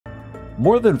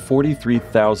More than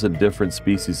 43,000 different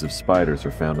species of spiders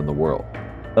are found in the world.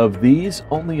 Of these,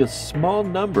 only a small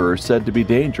number are said to be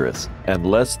dangerous, and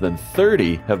less than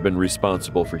 30 have been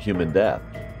responsible for human death.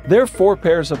 Their 4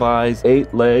 pairs of eyes,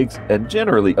 8 legs, and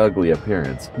generally ugly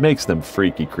appearance makes them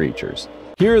freaky creatures.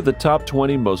 Here are the top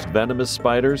 20 most venomous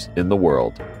spiders in the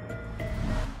world.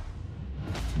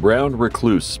 Brown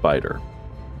recluse spider.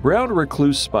 Brown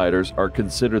recluse spiders are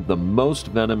considered the most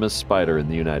venomous spider in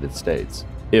the United States.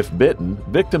 If bitten,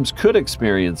 victims could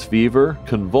experience fever,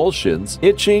 convulsions,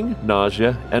 itching,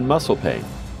 nausea, and muscle pain.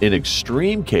 In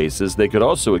extreme cases, they could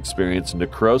also experience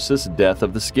necrosis, death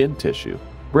of the skin tissue.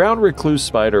 Brown recluse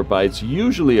spider bites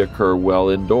usually occur well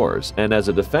indoors and as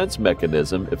a defense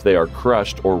mechanism if they are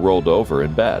crushed or rolled over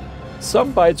in bed.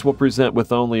 Some bites will present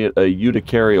with only a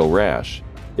urticarial rash.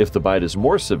 If the bite is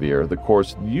more severe, the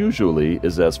course usually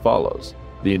is as follows.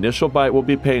 The initial bite will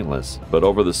be painless, but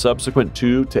over the subsequent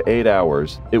 2 to 8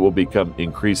 hours, it will become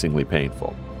increasingly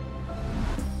painful.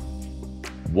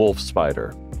 Wolf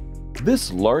spider.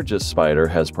 This largest spider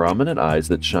has prominent eyes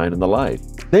that shine in the light.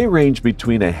 They range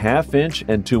between a ½ inch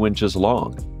and 2 inches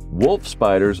long. Wolf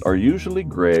spiders are usually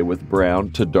gray with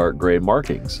brown to dark gray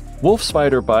markings. Wolf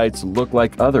spider bites look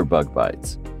like other bug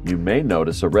bites. You may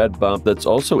notice a red bump that's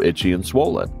also itchy and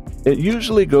swollen. It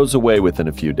usually goes away within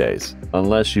a few days.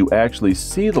 Unless you actually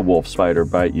see the wolf spider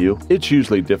bite you, it's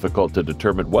usually difficult to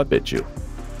determine what bit you.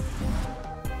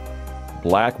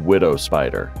 Black widow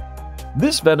spider.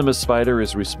 This venomous spider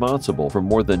is responsible for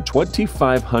more than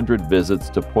 2,500 visits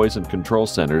to poison control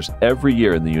centers every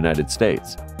year in the United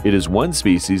States. It is one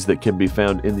species that can be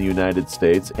found in the United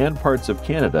States and parts of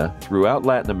Canada, throughout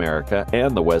Latin America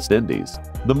and the West Indies.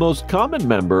 The most common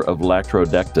member of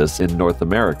Latrodectus in North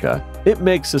America, it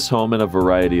makes its home in a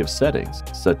variety of settings,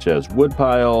 such as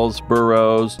woodpiles,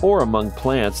 burrows, or among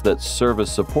plants that serve as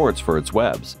supports for its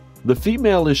webs. The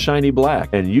female is shiny black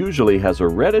and usually has a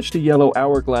reddish to yellow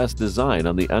hourglass design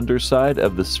on the underside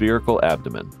of the spherical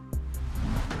abdomen.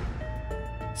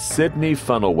 Sydney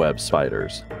funnel web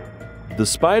spiders. The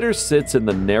spider sits in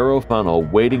the narrow funnel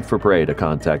waiting for prey to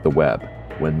contact the web.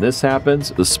 When this happens,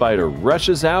 the spider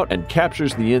rushes out and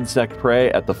captures the insect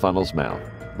prey at the funnel's mouth.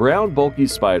 Brown bulky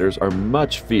spiders are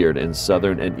much feared in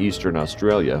southern and eastern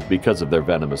Australia because of their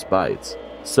venomous bites.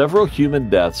 Several human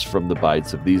deaths from the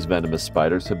bites of these venomous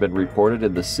spiders have been reported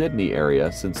in the Sydney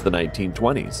area since the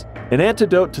 1920s. An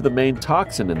antidote to the main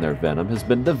toxin in their venom has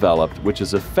been developed, which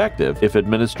is effective if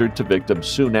administered to victims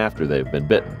soon after they have been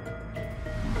bitten.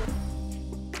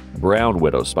 Brown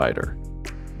widow spider.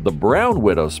 The brown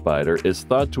widow spider is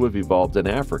thought to have evolved in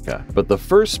Africa, but the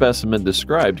first specimen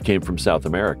described came from South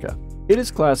America. It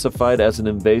is classified as an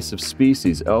invasive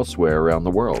species elsewhere around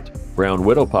the world. Brown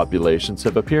widow populations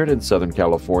have appeared in Southern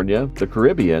California, the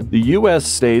Caribbean, the U.S.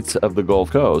 states of the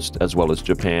Gulf Coast, as well as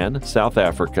Japan, South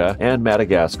Africa, and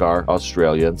Madagascar,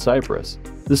 Australia, and Cyprus.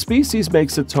 The species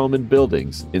makes its home in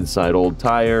buildings, inside old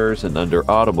tires, and under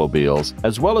automobiles,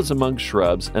 as well as among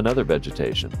shrubs and other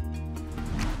vegetation.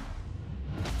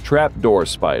 Trapdoor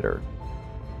spider.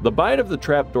 The bite of the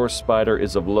trapdoor spider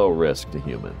is of low risk to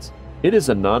humans. It is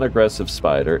a non-aggressive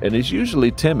spider and is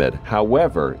usually timid.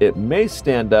 However, it may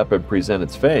stand up and present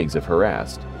its fangs if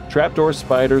harassed. Trapdoor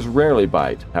spiders rarely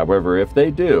bite. However, if they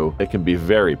do, it can be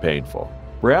very painful.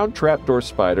 Brown trapdoor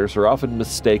spiders are often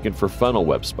mistaken for funnel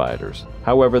web spiders.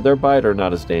 However, their bite are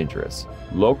not as dangerous.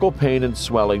 Local pain and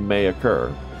swelling may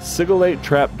occur. Sigillate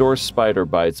trapdoor spider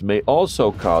bites may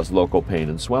also cause local pain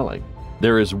and swelling.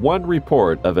 There is one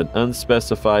report of an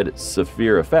unspecified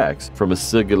severe effects from a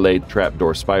sigillate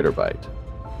trapdoor spider bite.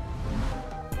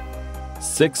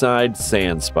 Six-eyed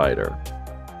sand spider.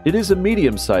 It is a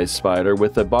medium-sized spider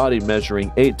with a body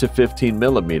measuring 8 to 15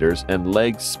 millimeters and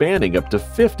legs spanning up to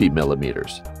 50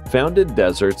 millimeters, found in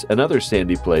deserts and other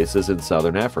sandy places in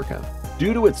southern Africa.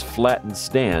 Due to its flattened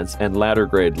stance and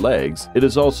ladder-grade legs, it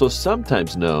is also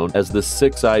sometimes known as the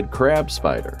six-eyed crab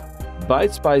spider.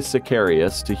 Bites by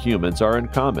Sicarius to humans are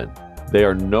uncommon. There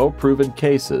are no proven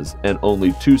cases and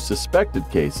only 2 suspected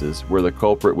cases where the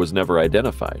culprit was never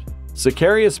identified.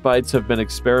 Sicarius bites have been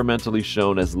experimentally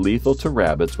shown as lethal to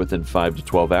rabbits within 5 to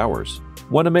 12 hours.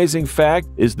 One amazing fact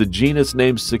is the genus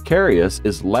name Sicarius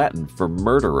is Latin for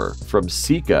murderer, from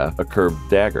sica, a curved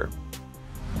dagger.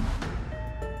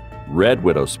 Red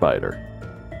widow spider.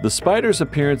 The spider's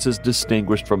appearance is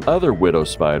distinguished from other widow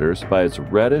spiders by its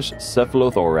reddish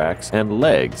cephalothorax and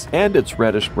legs and its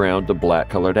reddish-brown to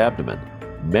black-colored abdomen.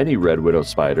 Many red widow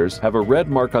spiders have a red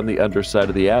mark on the underside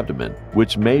of the abdomen,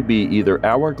 which may be either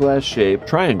hourglass-shaped,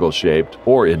 triangle-shaped,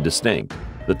 or indistinct.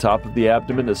 The top of the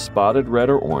abdomen is spotted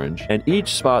red or orange, and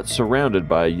each spot surrounded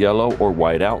by a yellow or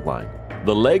white outline.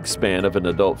 The leg span of an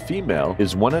adult female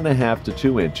is 1.5 to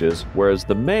 2 inches, whereas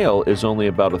the male is only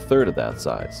about a third of that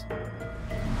size.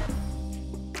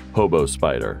 Hobo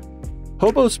spider.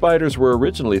 Hobo spiders were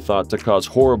originally thought to cause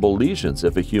horrible lesions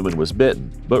if a human was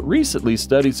bitten, but recently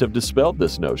studies have dispelled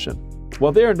this notion.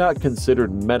 While they are not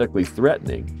considered medically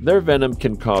threatening, their venom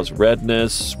can cause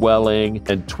redness, swelling,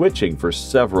 and twitching for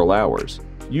several hours.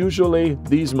 Usually,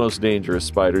 these most dangerous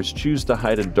spiders choose to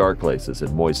hide in dark places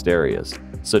in moist areas,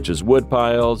 such as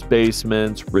woodpiles,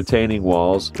 basements, retaining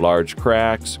walls, large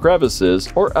cracks,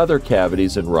 crevices, or other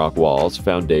cavities in rock walls,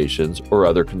 foundations, or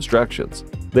other constructions.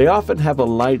 They often have a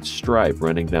light stripe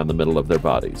running down the middle of their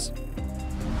bodies.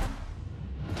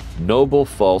 Noble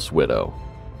false widow.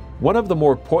 One of the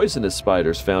more poisonous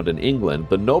spiders found in England,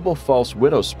 the noble false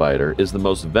widow spider is the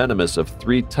most venomous of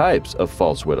 3 types of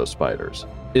false widow spiders.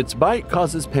 Its bite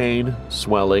causes pain,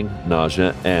 swelling,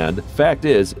 nausea, and, fact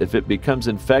is, if it becomes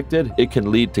infected, it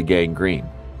can lead to gangrene.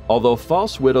 Although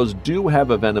false widows do have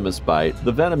a venomous bite,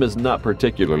 the venom is not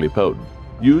particularly potent.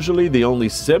 Usually, the only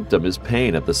symptom is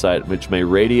pain at the site, which may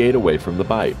radiate away from the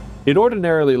bite. It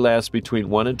ordinarily lasts between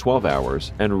 1 and 12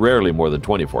 hours, and rarely more than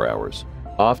 24 hours.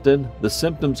 Often, the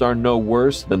symptoms are no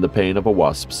worse than the pain of a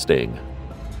wasp sting.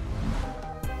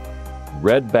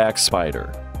 Redback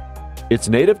spider. It's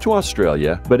native to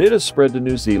Australia, but it has spread to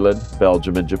New Zealand,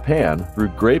 Belgium, and Japan through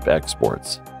grape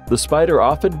exports. The spider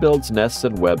often builds nests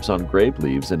and webs on grape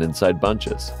leaves and inside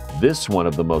bunches. This one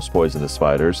of the most poisonous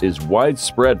spiders is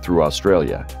widespread through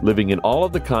Australia, living in all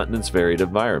of the continent's varied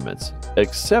environments,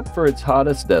 except for its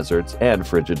hottest deserts and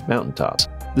frigid mountaintops.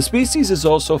 The species is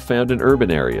also found in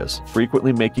urban areas,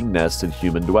 frequently making nests in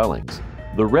human dwellings.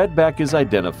 The redback is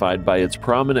identified by its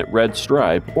prominent red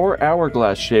stripe or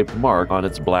hourglass-shaped mark on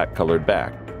its black-colored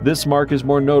back. This mark is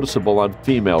more noticeable on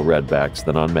female redbacks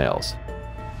than on males.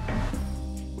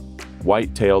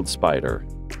 White-tailed spider.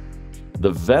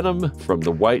 The venom from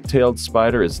the white-tailed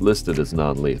spider is listed as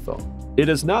non-lethal. It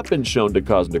has not been shown to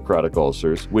cause necrotic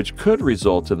ulcers, which could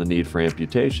result in the need for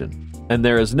amputation. And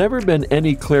there has never been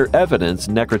any clear evidence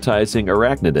necrotizing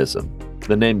arachnidism,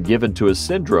 the name given to a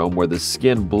syndrome where the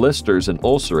skin blisters and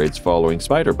ulcerates following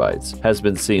spider bites, has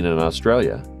been seen in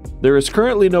Australia. There is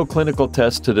currently no clinical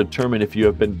test to determine if you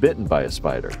have been bitten by a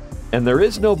spider, and there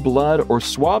is no blood or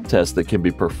swab test that can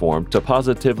be performed to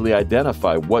positively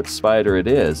identify what spider it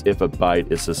is if a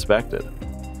bite is suspected.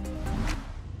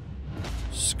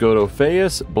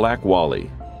 Scotophaeus black wally.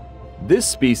 This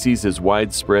species is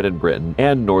widespread in Britain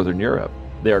and Northern Europe.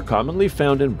 They are commonly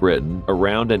found in Britain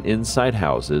around and inside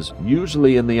houses,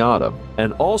 usually in the autumn,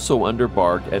 and also under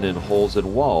bark and in holes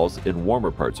in walls in warmer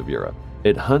parts of Europe.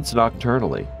 It hunts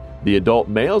nocturnally. The adult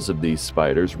males of these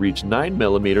spiders reach 9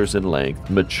 millimeters in length,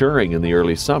 maturing in the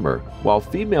early summer, while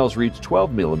females reach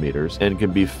 12 millimeters and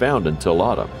can be found until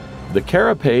autumn. The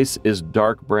carapace is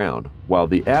dark brown, while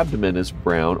the abdomen is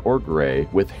brown or gray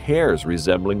with hairs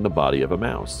resembling the body of a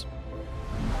mouse.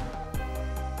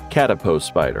 Catapose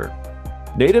spider.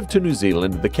 Native to New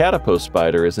Zealand, the catapose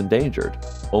spider is endangered.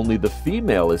 Only the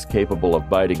female is capable of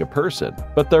biting a person,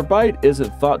 but their bite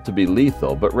isn't thought to be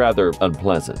lethal, but rather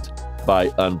unpleasant.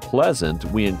 By unpleasant,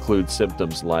 we include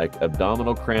symptoms like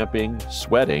abdominal cramping,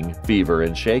 sweating, fever,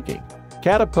 and shaking.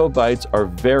 Catapose bites are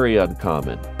very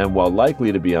uncommon, and while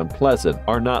likely to be unpleasant,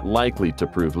 are not likely to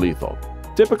prove lethal.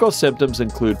 Typical symptoms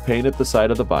include pain at the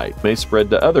site of the bite, may spread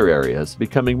to other areas,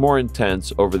 becoming more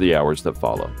intense over the hours that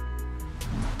follow.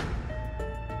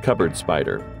 Cupboard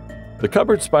spider. The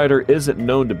cupboard spider isn't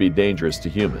known to be dangerous to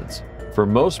humans. For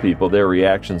most people, their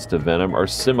reactions to venom are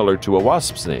similar to a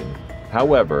wasp sting.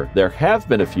 However, there have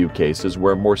been a few cases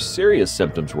where more serious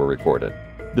symptoms were recorded.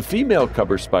 The female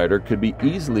cupboard spider could be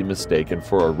easily mistaken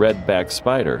for a redback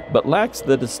spider, but lacks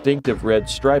the distinctive red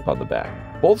stripe on the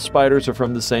back. Both spiders are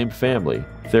from the same family,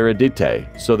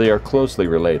 Theridiidae, so they are closely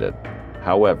related.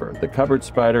 However, the cupboard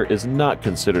spider is not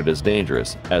considered as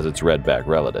dangerous as its redback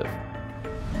relative.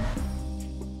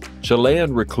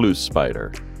 Chilean recluse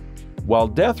spider. While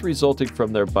death resulting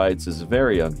from their bites is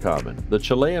very uncommon, the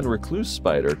Chilean recluse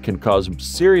spider can cause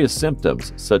serious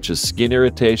symptoms such as skin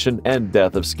irritation and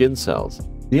death of skin cells.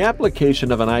 The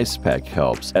application of an ice pack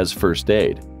helps as first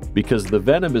aid because the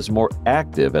venom is more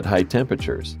active at high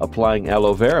temperatures. Applying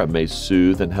aloe vera may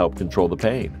soothe and help control the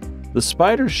pain. The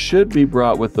spider should be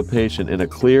brought with the patient in a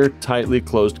clear, tightly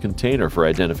closed container for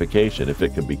identification if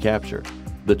it can be captured.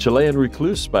 The Chilean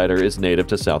recluse spider is native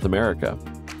to South America.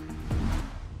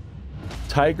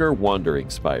 Tiger wandering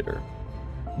spider.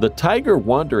 The tiger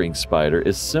wandering spider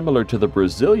is similar to the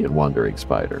Brazilian wandering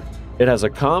spider. It has a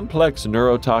complex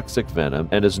neurotoxic venom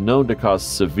and is known to cause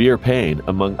severe pain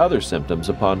among other symptoms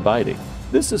upon biting.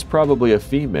 This is probably a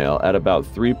female at about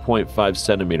 3.5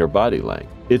 centimeter body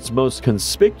length. Its most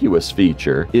conspicuous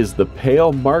feature is the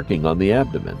pale marking on the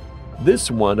abdomen. This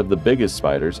one of the biggest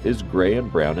spiders is gray and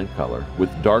brown in color,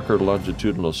 with darker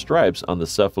longitudinal stripes on the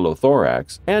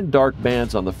cephalothorax and dark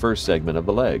bands on the first segment of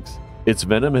the legs. Its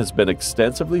venom has been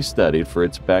extensively studied for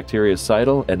its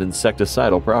bactericidal and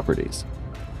insecticidal properties.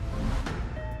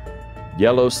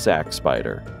 Yellow sac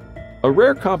spider. A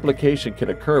rare complication can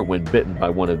occur when bitten by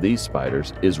one of these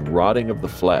spiders is rotting of the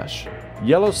flesh.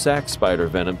 Yellow sac spider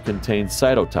venom contains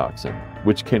cytotoxin,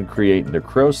 which can create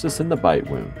necrosis in the bite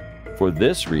wound. For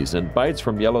this reason, bites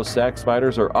from yellow sac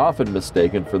spiders are often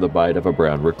mistaken for the bite of a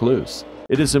brown recluse.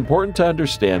 It is important to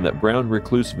understand that brown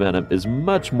recluse venom is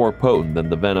much more potent than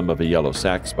the venom of a yellow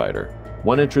sac spider.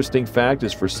 One interesting fact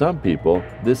is for some people,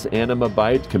 this anima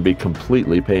bite can be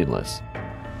completely painless.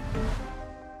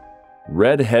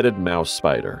 Red-headed mouse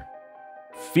spider.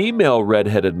 Female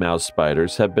red-headed mouse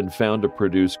spiders have been found to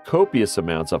produce copious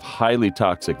amounts of highly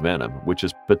toxic venom, which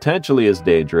is potentially as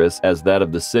dangerous as that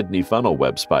of the Sydney funnel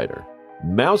web spider.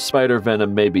 Mouse spider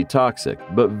venom may be toxic,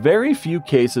 but very few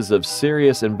cases of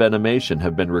serious envenomation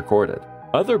have been recorded.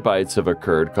 Other bites have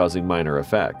occurred causing minor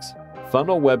effects.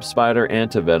 Funnel web spider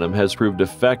antivenom has proved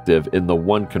effective in the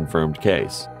one confirmed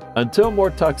case. Until more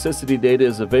toxicity data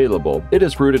is available, it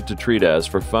is prudent to treat as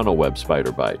for funnel web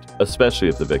spider bite, especially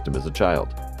if the victim is a child.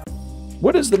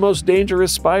 What is the most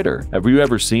dangerous spider? Have you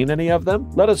ever seen any of them?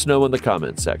 Let us know in the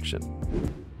comments section.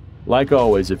 Like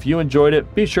always, if you enjoyed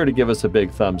it, be sure to give us a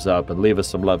big thumbs up and leave us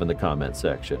some love in the comments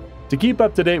section. To keep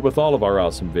up to date with all of our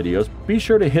awesome videos, be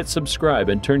sure to hit subscribe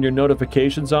and turn your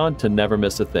notifications on to never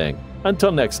miss a thing.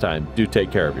 Until next time, do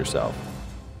take care of yourself.